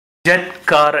Jet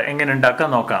car എങ്ങനെ ഉണ്ടാക്കാൻ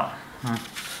നോക്കാം.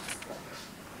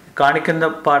 കാണിക്കുന്ന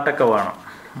പാട്ടൊക്കെ വേണം.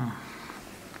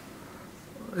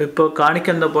 ഇപ്പോൾ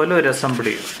കാണിക്കുന്ന പോലെ ഒരു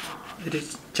അസംബ്ലി, ഒരു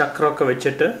ചക്രമൊക്കെ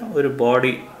വെച്ചിട്ട് ഒരു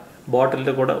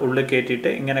ബോട്ടിലിൻ്റെ കൂടെ ഉള്ളിൽ കയറ്റിയിട്ട്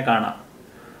ഇങ്ങനെ കാണാം.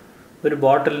 ഒരു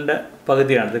ബോട്ടിലിൻ്റെ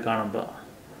പകുതിയാണിത് കാണുമ്പോൾ.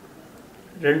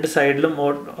 രണ്ട് സൈഡിലും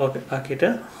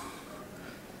ആക്കിയിട്ട്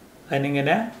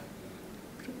അതിനിങ്ങനെ,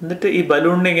 എന്നിട്ട് ഈ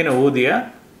ബലൂണിനെ ഇങ്ങനെ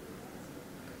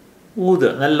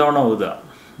നല്ലോണം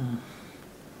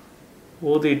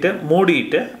ഊതിയിട്ട്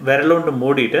മൂടിയിട്ട്, വിരലുകൊണ്ട്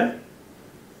മൂടിയിട്ട്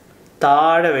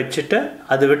താഴെ വെച്ചിട്ട്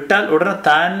അത് വിട്ടാൽ ഉടനെ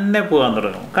തന്നെ പോകാൻ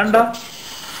തുടങ്ങും. കണ്ടോ?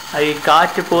 ഈ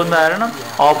കാറ്റ് പോകുന്ന കാരണം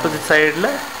ഓപ്പോസിറ്റ് സൈഡിൽ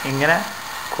ഇങ്ങനെ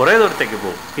കുറേ ദൂരത്തേക്ക്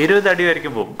പോകും. 20 അടി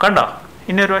വരയ്ക്കും പോകും. കണ്ടോ?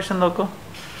 ഇനി ഒരു വശം നോക്കൂ.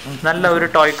 നല്ല ഒരു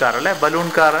ടോയ് കാർ അല്ലേ, ബലൂൺ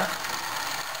കാറ്.